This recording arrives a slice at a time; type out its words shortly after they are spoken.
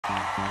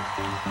Back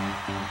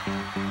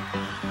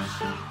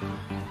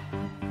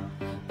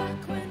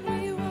when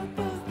we were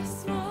both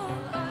small,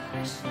 I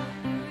wish I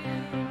knew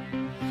you.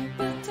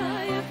 But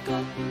I have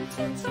gotten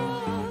too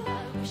tall, I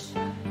wish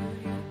I knew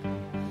you.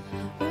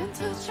 When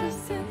touch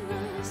was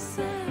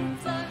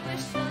innocent, I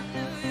wish I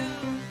knew you.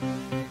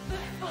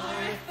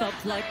 Before it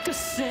felt like a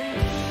sin.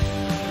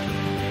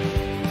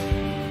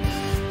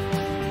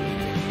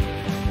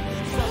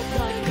 Felt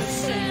like a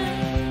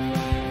sin.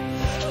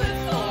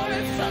 Before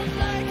it felt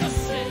like a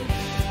sin.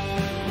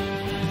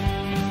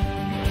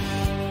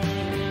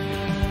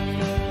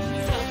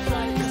 Felt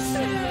like a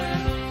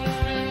sin.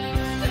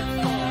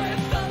 Before it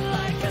felt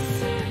like a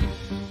sin.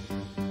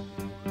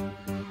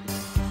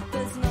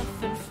 There's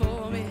nothing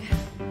for me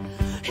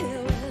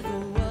here where the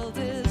world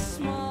is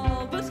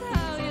small, but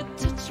how you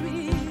touch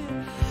me,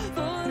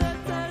 for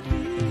that I'd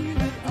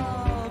leave it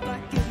all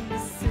back in the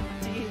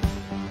city.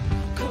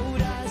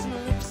 Cold eyes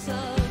and lips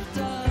of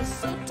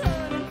dust, so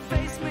turn and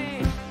face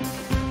me.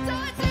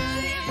 Die to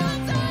the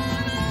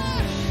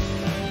unknown.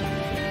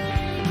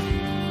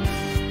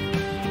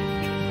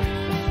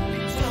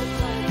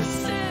 Felt like a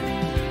sin.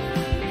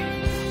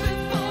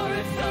 Before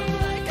it felt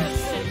like a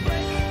sin.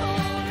 Break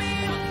for me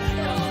on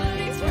your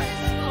knees. Break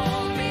for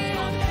me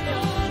on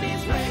your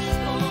knees. Break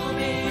for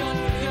me on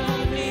your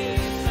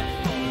knees.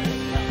 Before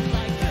it felt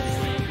like a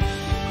sin.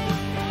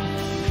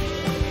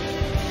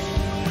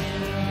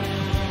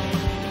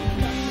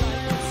 Felt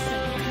like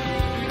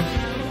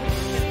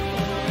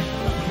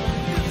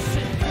a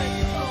sin. Break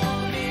for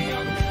me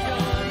on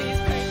your knees.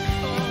 Break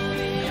for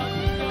me on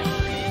your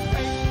knees.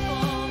 Break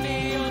for me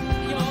on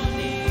your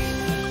knees.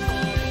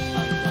 Before it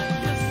felt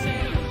like a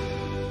sin.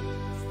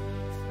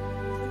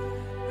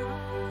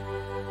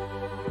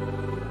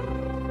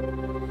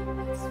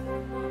 I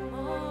spend my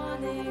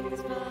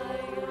mornings by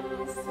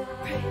your side.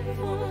 Pray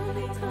for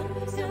me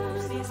on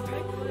your knees.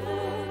 Pray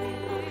for me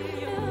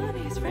on your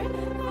knees. Pray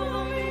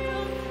for me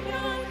on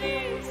your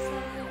knees.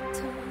 Silent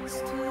turns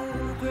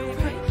to grey.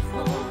 Pray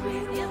for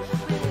me, yeah,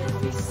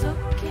 with me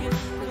soaking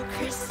the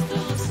crystal.